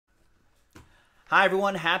Hi,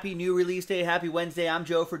 everyone. Happy new release day. Happy Wednesday. I'm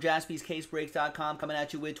Joe for JaspysCaseBreaks.com coming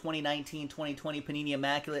at you with 2019-2020 Panini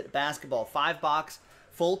Immaculate Basketball. 5-box,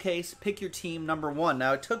 full case, pick your team number 1.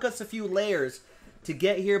 Now, it took us a few layers to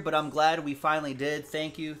get here, but I'm glad we finally did.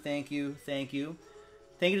 Thank you, thank you, thank you.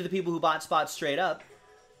 Thank you to the people who bought spots straight up,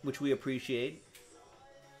 which we appreciate.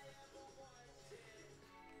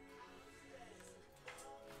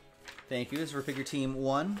 Thank you. This is for pick your team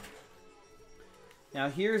 1. Now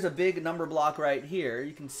here's a big number block right here.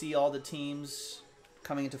 You can see all the teams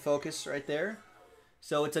coming into focus right there.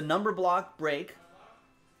 So it's a number block break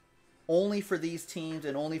only for these teams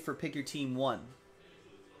and only for pick your team 1.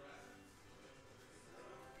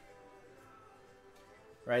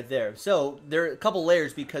 Right there. So there are a couple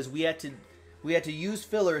layers because we had to use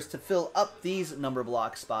fillers to fill up these number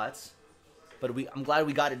block spots. But I'm glad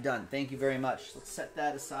we got it done. Thank you very much. Let's set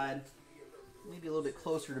that aside. Maybe a little bit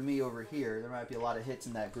closer to me over here. There might be a lot of hits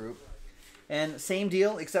in that group. And same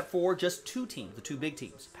deal, except for just 2 teams, the 2 big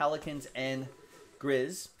teams, Pelicans and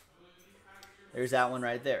Grizz. There's that one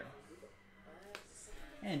right there.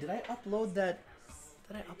 And did I upload that?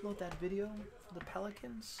 Did I upload that video for the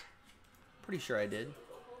Pelicans? Pretty sure I did.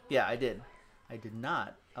 Yeah, I did. I did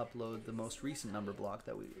not upload the most recent number block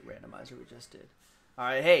that randomizer we just did. All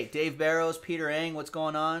right, hey, Dave Barrows, Peter Ang, what's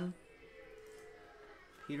going on?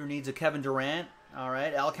 Peter needs a Kevin Durant. All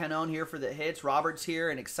right. El Canon here for the hits. Robert's here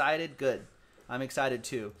and excited. Good. I'm excited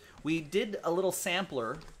too. We did a little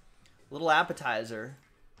sampler, a little appetizer.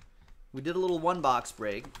 We did a little 1-box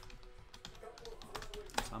break.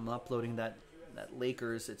 So I'm uploading that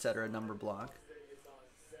Lakers, etc. number block.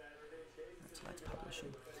 That's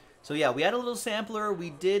publishing. So yeah, we had a little sampler. We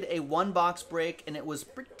did a 1-box break and it was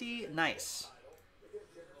pretty nice.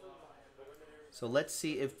 So let's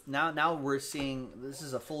see if now we're seeing this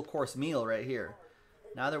is a full course meal right here.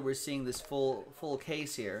 Now that we're seeing this full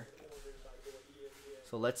case here.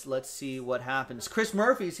 So let's see what happens. Chris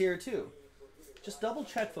Murphy's here too. Just double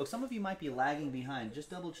check, folks. Some of you might be lagging behind. Just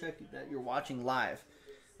double check that you're watching live.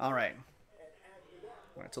 All right.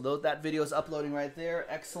 All right. So that video is uploading right there.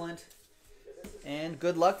 Excellent. And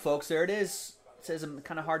good luck, folks. There it is. It says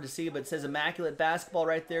kind of hard to see, but it says Immaculate Basketball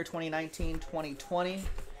right there. 2019-2020.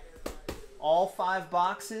 All 5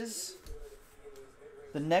 boxes.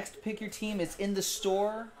 The next pick your team is in the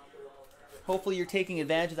store. Hopefully you're taking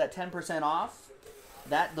advantage of that 10% off.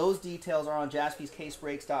 Those details are on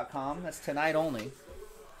JaspysCaseBreaks.com. That's tonight only.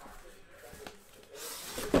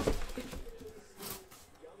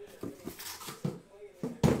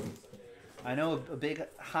 I know a big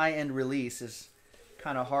high-end release is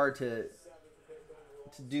kind of hard to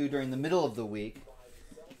do during the middle of the week.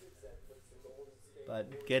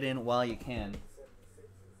 But get in while you can,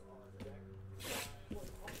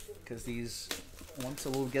 because these, once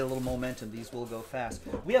we'll get a little momentum, these will go fast.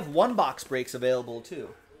 We have 1-box breaks available too.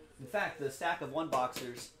 In fact, the stack of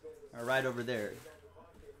 1-boxers are right over there.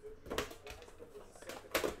 All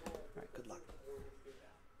right, good luck.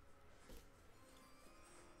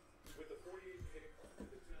 With the 48th pick of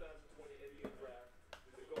the 2020 NBA draft,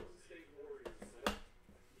 the Golden State Warriors select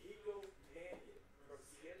Nico Mannion from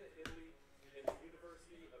Siena, Italy, and the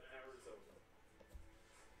University of Arizona.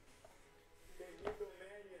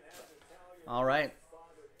 All right,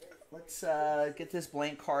 let's get this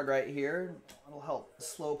blank card right here. It'll help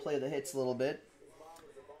slow play the hits a little bit.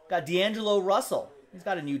 Got D'Angelo Russell. He's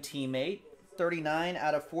got a new teammate. 39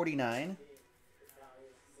 out of 49.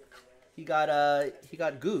 He got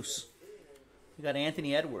Goose. He got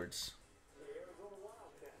Anthony Edwards.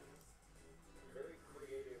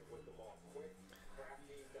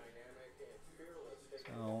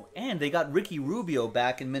 Oh, and they got Ricky Rubio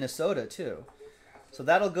back in Minnesota, too. So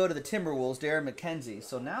that'll go to the Timberwolves, Darren McKenzie.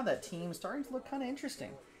 So now that team's starting to look kind of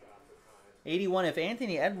interesting. 81, if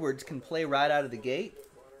Anthony Edwards can play right out of the gate.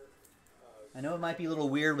 I know it might be a little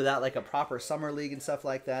weird without like a proper summer league and stuff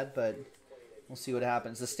like that, but we'll see what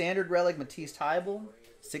happens. The standard relic, Matisse Thybulle.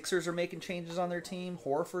 Sixers are making changes on their team.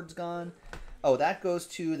 Horford's gone. Oh, that goes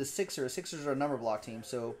to the Sixers. Sixers are a number block team,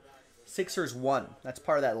 so Sixers 1. That's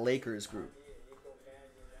part of that Lakers group.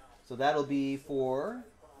 So that'll be for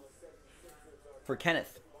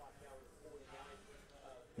Kenneth.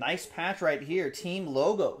 Nice patch right here. Team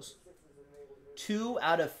logos. 2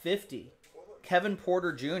 out of 50. Kevin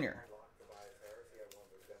Porter Jr.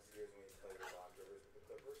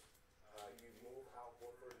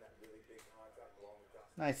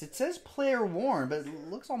 Nice. It says player worn, but it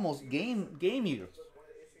looks almost game used.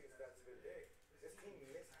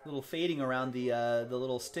 Little fading around the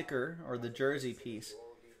little sticker or the jersey piece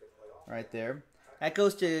right there. That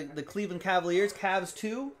goes to the Cleveland Cavaliers. Cavs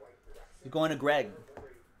 2. You're going to Greg.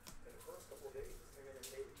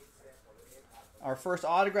 Our first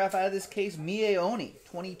autograph out of this case, Mie Oni,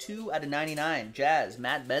 22 out of 99. Jazz,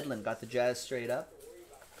 Matt Bedlin got the Jazz straight up.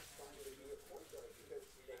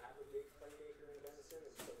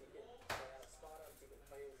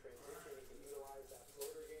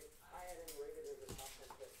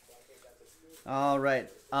 All right.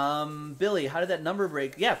 Billy, how did that number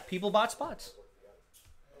break? Yeah, people bought spots.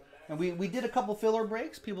 And we did a couple filler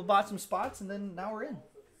breaks. People bought some spots, and then now we're in.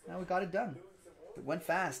 Now we got it done. It went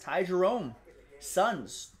fast. Ty Jerome,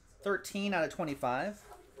 Suns, 13 out of 25.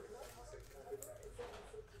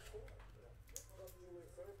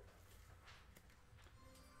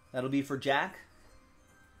 That'll be for Jack.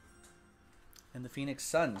 And the Phoenix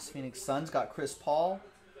Suns. Phoenix Suns got Chris Paul.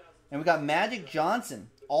 And we got Magic Johnson,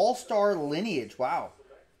 All-Star Lineage. Wow.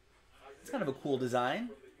 It's kind of a cool design.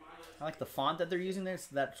 I like the font that they're using there. It's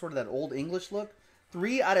that sort of that old English look.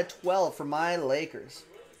 3 out of 12 for my Lakers.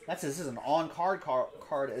 This is an on-card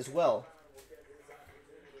card as well.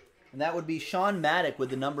 And that would be Sean Maddock with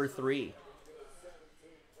the number 3.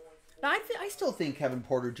 Now, I still think Kevin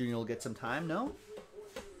Porter Jr. will get some time, no?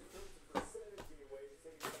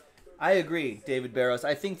 I agree, David Barros.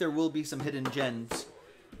 I think there will be some hidden gems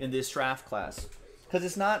in this draft class. Because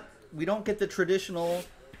it's not, we don't get the traditional,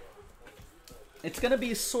 it's going to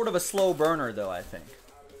be sort of a slow burner though, I think.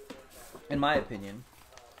 In my opinion.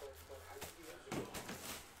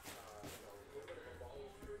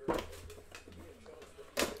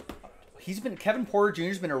 Kevin Porter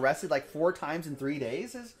Jr.'s been arrested like 4 times in 3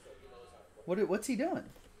 days? What's he doing?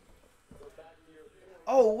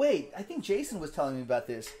 Oh, wait, I think Jason was telling me about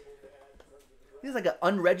this. He's like an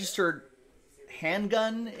unregistered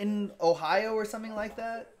handgun in Ohio or something like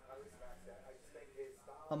that,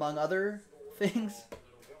 among other things.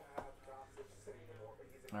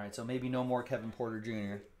 All right, so maybe no more Kevin Porter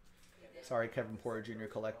Jr. Sorry, Kevin Porter Jr.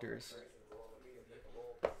 collectors.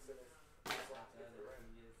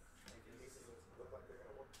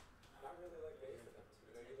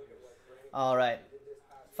 All right,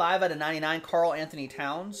 5 out of 99, Karl Anthony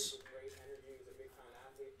Towns.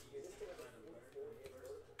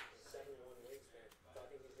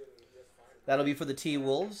 That'll be for the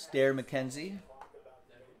T-Wolves, Darren McKenzie.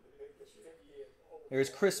 There's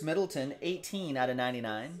Chris Middleton, 18 out of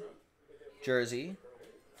 99. Jersey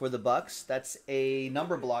for the Bucks. That's a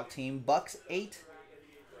number block team. Bucks 8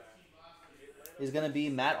 is going to be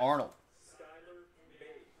Matt Arnold.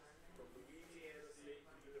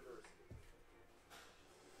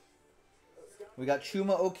 We got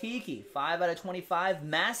Chuma Okeke, 5 out of 25.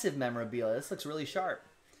 Massive memorabilia. This looks really sharp.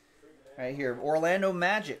 Right here, Orlando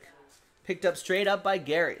Magic. Picked up straight up by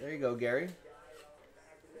Gary. There you go, Gary.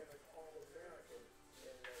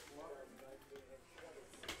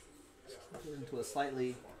 Into a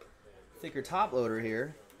slightly thicker top loader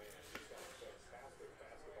here.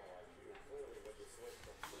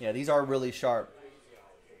 Yeah, these are really sharp.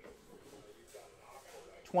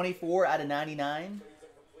 24 out of 99.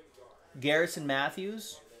 Garrison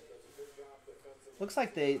Matthews. Looks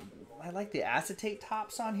like I like the acetate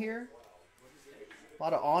tops on here. A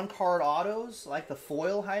lot of on-card autos. I like the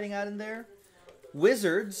foil hiding out in there.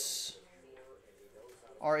 Wizards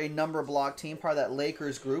are a number block team, part of that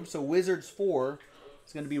Lakers group. So Wizards 4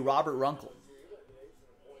 is going to be Robert Runkle.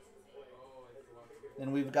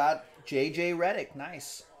 Then we've got J.J. Redick.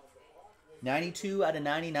 Nice. 92 out of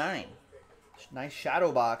 99. Nice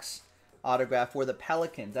shadow box autograph for the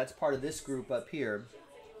Pelicans. That's part of this group up here.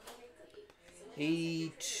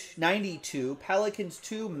 92. Pelicans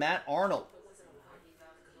 2, Matt Arnold.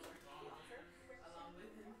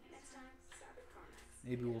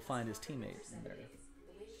 Maybe we'll find his teammates in there.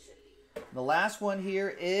 The last one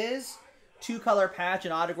here is 2-color patch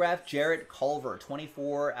and autograph, Jarrett Culver,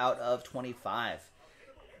 24 out of 25.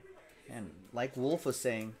 And like Wolf was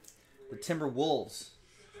saying, the Timberwolves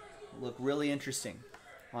look really interesting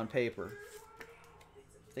on paper.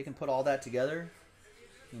 If they can put all that together,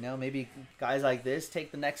 you know, maybe guys like this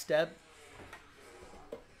take the next step.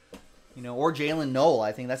 You know, or Jalen Noel.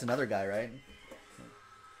 I think that's another guy, right?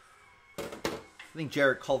 I think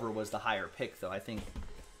Jarrett Culver was the higher pick, though. I think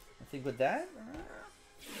with that,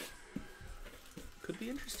 could be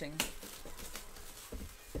interesting.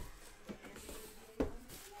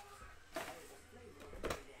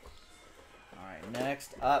 All right,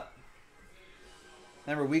 next up.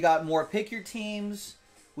 Remember, we got more pick your teams.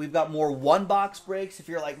 We've got more 1-box breaks. If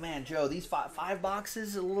you're like, man, Joe, these 5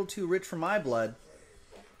 boxes are a little too rich for my blood.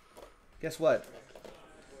 Guess what?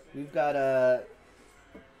 We've got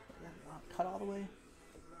cut all the way.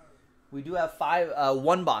 We do have 5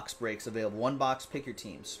 1-box breaks available. 1-box pick your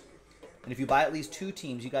teams. And if you buy at least 2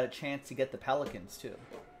 teams, you got a chance to get the Pelicans too.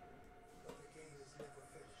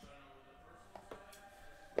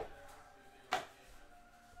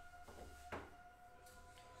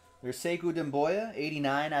 There's Sekou Demboya,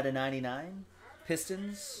 89 out of 99.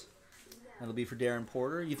 Pistons. That'll be for Darren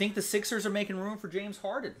Porter. You think the Sixers are making room for James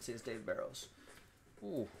Harden, says Dave Barrows.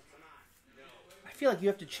 Ooh. I feel like you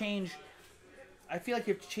have to change. I feel like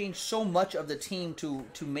you have to change so much of the team to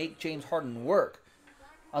make James Harden work.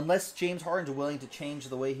 Unless James Harden's willing to change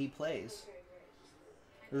the way he plays.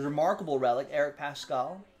 There's a remarkable relic, Eric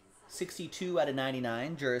Pascal. 62 out of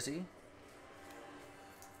 99, jersey.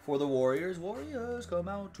 For the Warriors. Warriors come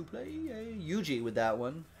out to play. Yuji with that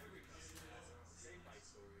one.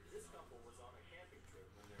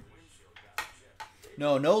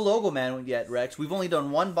 No logo man yet, Rex. We've only done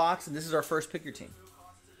one box, and this is our first pick your team.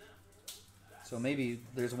 So maybe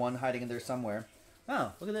there's one hiding in there somewhere.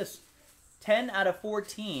 Oh, look at this. 10 out of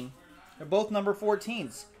 14. They're both number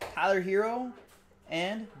 14s. Tyler Hero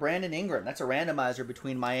and Brandon Ingram. That's a randomizer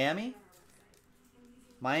between Miami.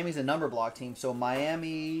 Miami's a number block team, so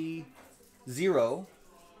Miami 0,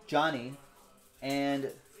 Johnny,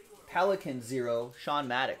 and Pelicans 0, Sean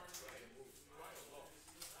Maddox.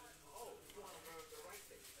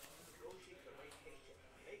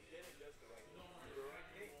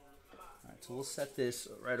 So we'll set this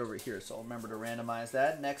right over here, so I'll remember to randomize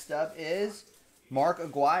that. Next up is Mark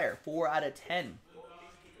Aguirre, 4 out of 10.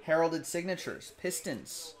 Heralded signatures,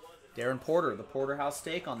 Pistons. Darren Porter, the Porterhouse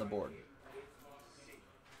Steak on the board.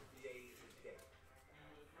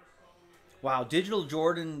 Wow, Digital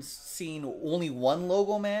Jordan's seen only one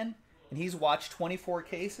logo man, and he's watched 24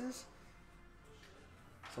 cases?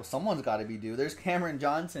 So someone's got to be due. There's Cameron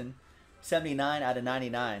Johnson, 79 out of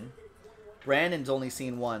 99. Brandon's only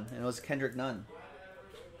seen one, and it was Kendrick Nunn.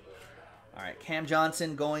 All right, Cam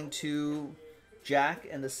Johnson going to Jack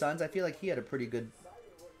and the Suns. I feel like he had a pretty good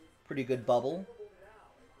bubble.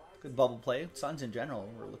 Good bubble play. Suns in general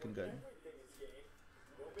were looking good.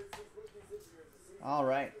 All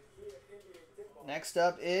right. Next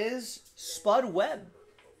up is Spud Webb.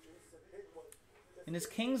 In his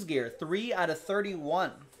Kings gear, 3 out of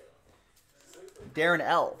 31. Darren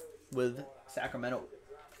L. with Sacramento.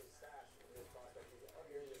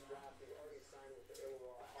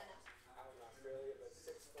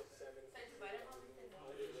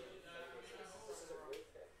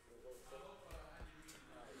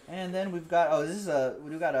 And then we've got,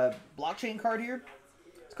 we've got a blockchain card here.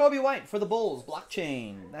 It's Kobe White for the Bulls,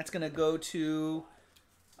 blockchain. That's going to go to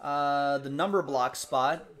the number block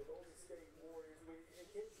spot.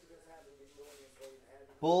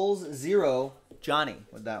 Bulls 0, Johnny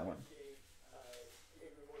with that one.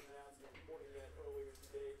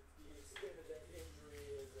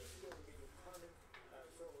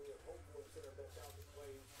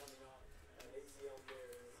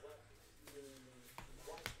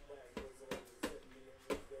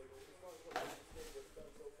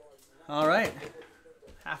 All right,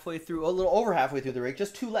 halfway through, a little over halfway through the break,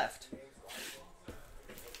 just 2 left.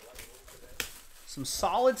 Some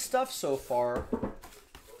solid stuff so far.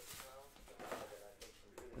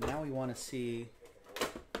 But now we want to see.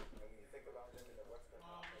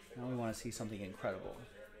 Now we want to see something incredible.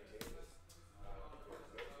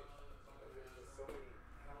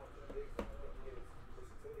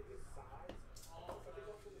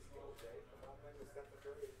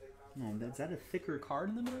 Oh, is that a thicker card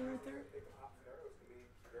in the middle right there?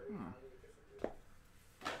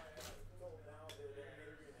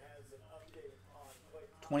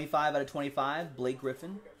 25 out of 25, Blake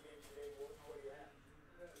Griffin.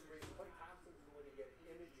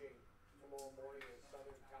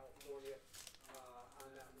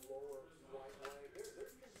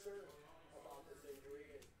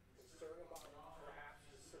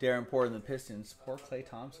 Darren Porter and the Pistons. Poor Klay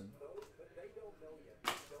Thompson.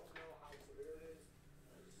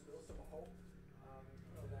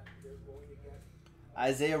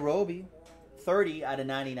 Isaiah Roby, 30 out of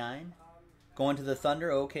 99. Going to the Thunder,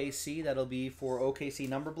 OKC. That'll be for OKC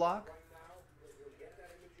number block.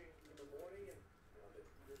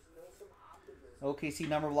 OKC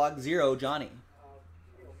number block 0, Johnny.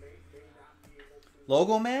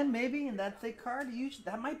 Logo man, maybe, in that thick card?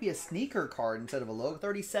 That might be a sneaker card instead of a logo.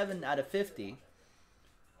 37 out of 50.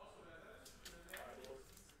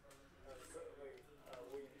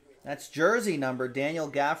 That's jersey number, Daniel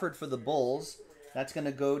Gafford for the Bulls. That's going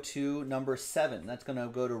to go to number 7. That's going to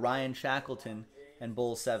go to Ryan Shackleton and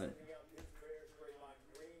Bulls 7.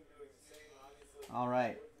 All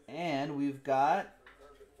right. And we've got...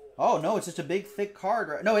 Oh, no, it's just a big, thick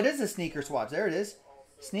card. No, it is a sneaker swatch. There it is.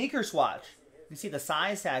 Sneaker swatch. You can see the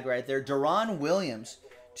size tag right there. Deron Williams,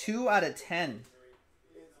 2 out of 10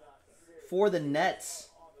 for the Nets.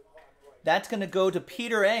 That's going to go to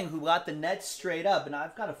Peter Eng, who got the Nets straight up. And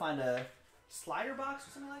I've got to find a slider box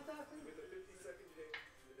or something like that.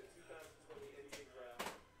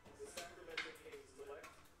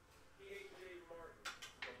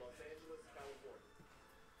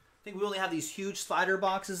 I think we only have these huge slider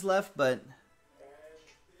boxes left, but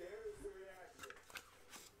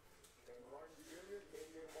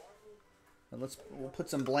we'll put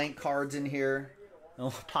some blank cards in here and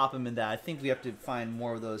we'll pop them in that. I think we have to find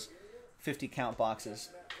more of those 50 count boxes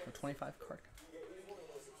or 25 card.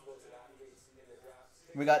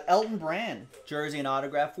 We got Elton Brand, jersey and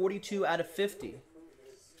autograph, 42 out of 50.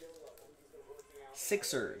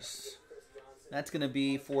 Sixers. That's going to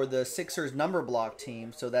be for the Sixers number block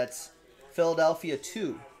team. So that's Philadelphia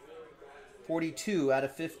 2. 42 out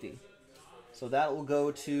of 50. So that will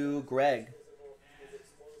go to Greg.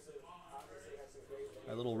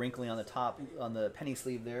 A little wrinkly on the top, on the penny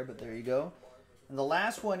sleeve there, but there you go. And the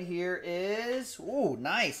last one here is, ooh,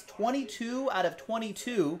 nice. 22 out of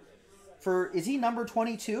 22. For, is he number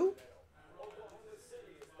 22?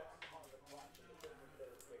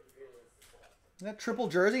 Is that triple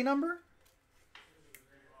jersey number?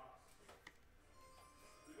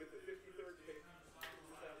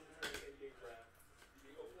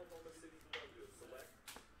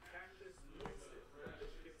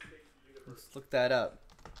 Let's look that up.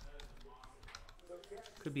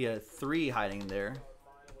 Could be a 3 hiding there.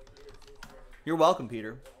 You're welcome,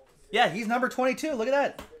 Peter. Yeah, he's number 22. Look at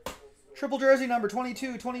that. Triple jersey number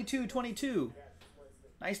 22, 22, 22.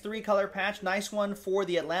 Nice 3-color patch. Nice one for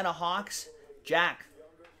the Atlanta Hawks. Jack.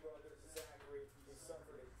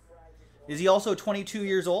 Is he also 22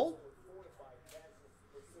 years old?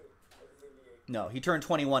 No, he turned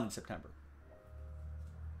 21 in September.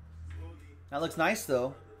 That looks nice,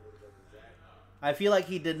 though. I feel like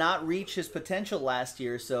he did not reach his potential last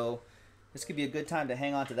year, so this could be a good time to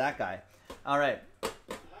hang on to that guy. All right.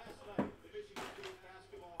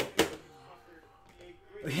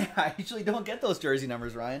 Yeah, I usually don't get those jersey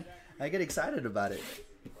numbers, Ryan. I get excited about it.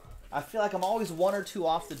 I feel like I'm always 1 or 2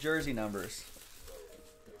 off the jersey numbers.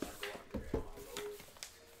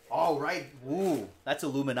 All right. Ooh, that's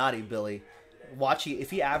Illuminati, Billy. Watch, if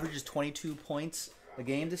he averages 22 points a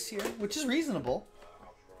game this year, which is reasonable.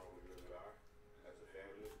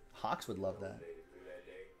 Hawks would love that.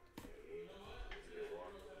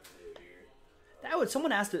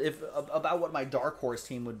 Someone asked about what my dark horse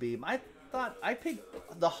team would be. I thought I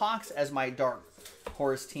picked the Hawks as my dark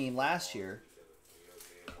horse team last year.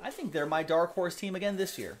 I think they're my dark horse team again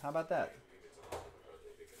this year. How about that?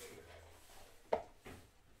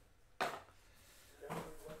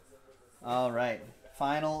 All right.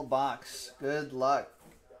 Final box. Good luck.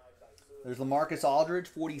 There's LaMarcus Aldridge,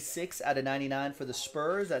 46 out of 99 for the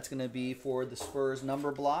Spurs. That's going to be for the Spurs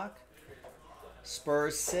number block.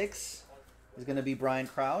 Spurs 6 is going to be Brian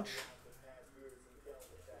Crouch.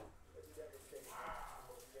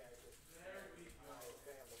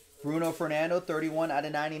 Bruno Fernando, 31 out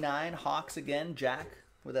of 99. Hawks again, Jack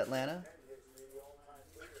with Atlanta.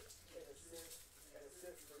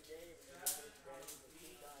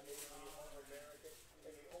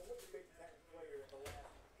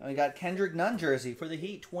 And we got Kendrick Nunn jersey for the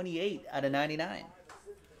Heat, 28 out of 99.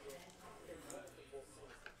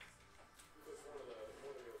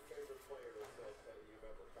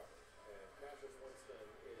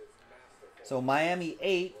 So Miami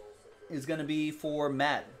 8 is going to be for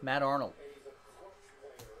Matt Arnold.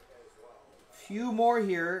 Few more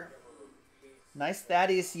here. Nice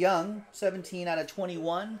Thaddeus Young, 17 out of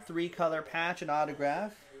 21. 3-color patch and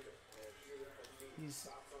autograph.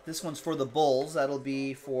 This one's for the Bulls. That'll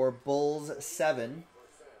be for Bulls 7.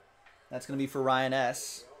 That's going to be for Ryan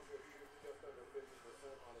S.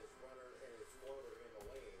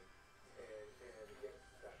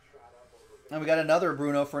 And we got another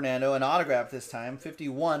Bruno Fernando, an autograph this time.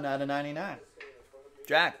 51 out of 99.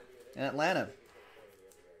 Jack in Atlanta.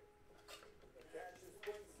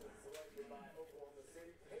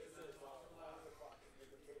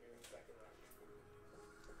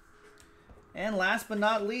 And last but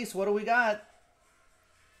not least, what do we got?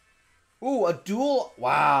 Ooh, a dual...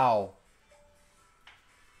 Wow.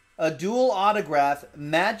 A dual autograph,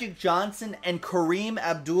 Magic Johnson and Kareem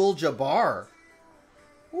Abdul-Jabbar.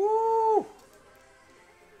 Woo!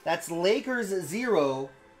 That's Lakers 0.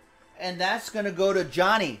 And that's going to go to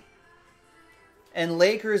Johnny. And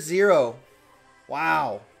Lakers 0.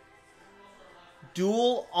 Wow.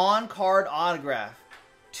 Dual on-card autograph.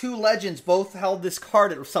 2 legends both held this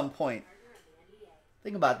card at some point.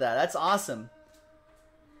 Think about that. That's awesome.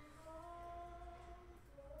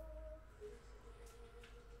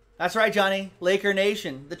 That's right, Johnny. Laker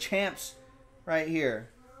Nation. The champs right here.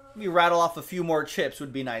 Let me rattle off a few more chips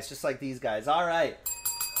would be nice. Just like these guys. All right.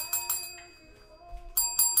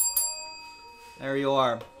 There you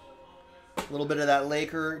are. A little bit of that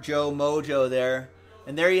Laker Joe mojo there.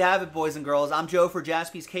 And there you have it, boys and girls. I'm Joe for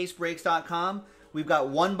JaspysCaseBreaks.com. We've got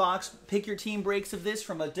one box pick your team breaks of this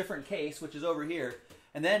from a different case, which is over here.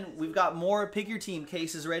 And then we've got more pick your team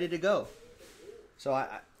cases ready to go. So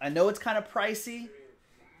I know it's kind of pricey,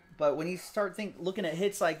 but when you start looking at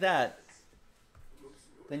hits like that,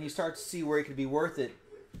 then you start to see where it could be worth it.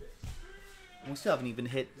 And we still haven't even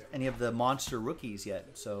hit any of the monster rookies yet,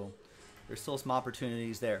 so there's still some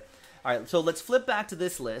opportunities there. All right, so let's flip back to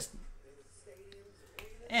this list.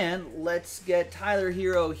 And let's get Tyler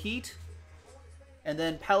Hero Heat, and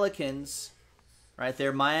then Pelicans, right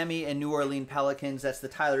there, Miami and New Orleans Pelicans. That's the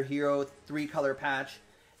Tyler Hero 3-color patch,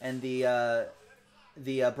 and the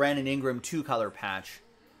Brandon Ingram 2-color patch.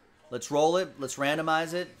 Let's roll it. Let's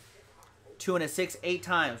randomize it. 2 and a 6, 8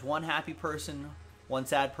 times. One happy person, one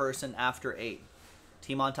sad person after 8.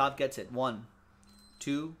 Team on top gets it. 1,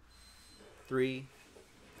 2, 3,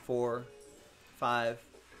 4, 5,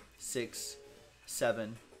 6,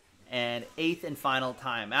 7, and 8th and final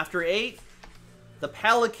time. After 8, the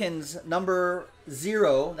Pelicans number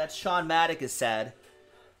 0, that's Sean Maddock, is sad.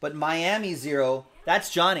 But Miami 0, that's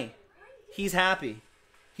Johnny. He's happy.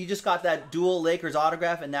 He just got that dual Lakers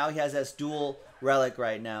autograph, and now he has this dual relic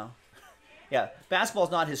right now. Yeah,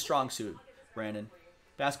 basketball's not his strong suit, Brandon.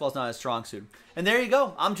 Basketball's not his strong suit. And there you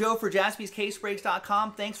go. I'm Joe for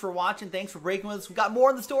JaspysCaseBreaks.com. Thanks for watching. Thanks for breaking with us. We got more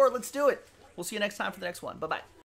in the store. Let's do it. We'll see you next time for the next one. Bye-bye.